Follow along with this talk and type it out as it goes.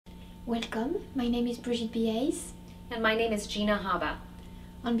Welcome, my name is Brigitte Biays. And my name is Gina Haba.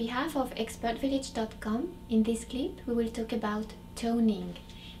 On behalf of expertvillage.com, in this clip we will talk about toning.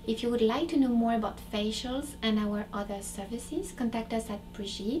 If you would like to know more about facials and our other services, contact us at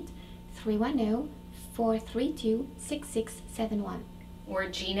Brigitte 310-432-6671. Or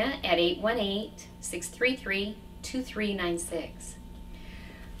Gina at 818-633-2396.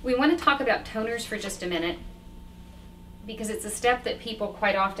 We want to talk about toners for just a minute because it's a step that people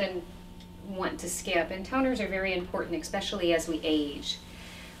quite often want to skip, and toners are very important, especially as we age.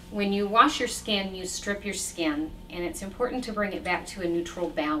 When you wash your skin, you strip your skin, and it's important to bring it back to a neutral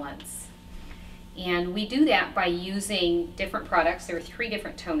balance. And we do that by using different products. There are 3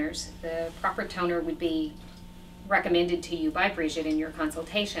 different toners. The proper toner would be recommended to you by Brigitte in your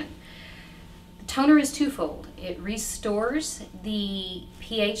consultation. The toner is twofold. It restores the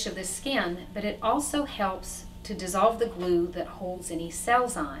pH of the skin, but it also helps to dissolve the glue that holds any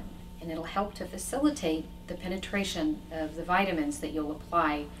cells on, and it'll help to facilitate the penetration of the vitamins that you'll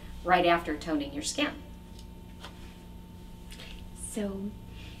apply right after toning your skin. So,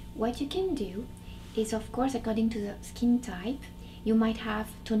 what you can do is, of course, according to the skin type, you might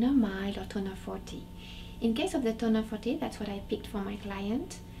have toner mild or toner forte. In case of the toner forte, that's what I picked for my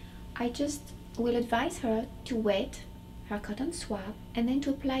client, I just will advise her to wet her cotton swab and then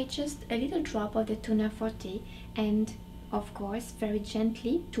to apply just a little drop of the toner forte, and of course very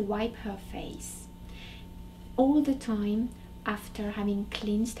gently to wipe her face all the time after having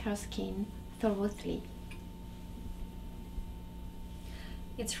cleansed her skin thoroughly.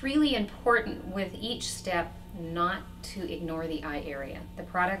 It's really important with each step not to ignore the eye area. The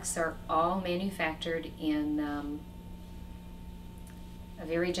products are all manufactured in a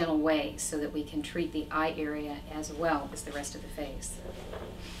very gentle way so that we can treat the eye area as well as the rest of the face.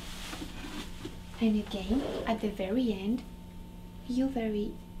 And again, at the very end, you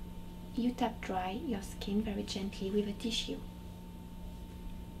tap dry your skin very gently with a tissue.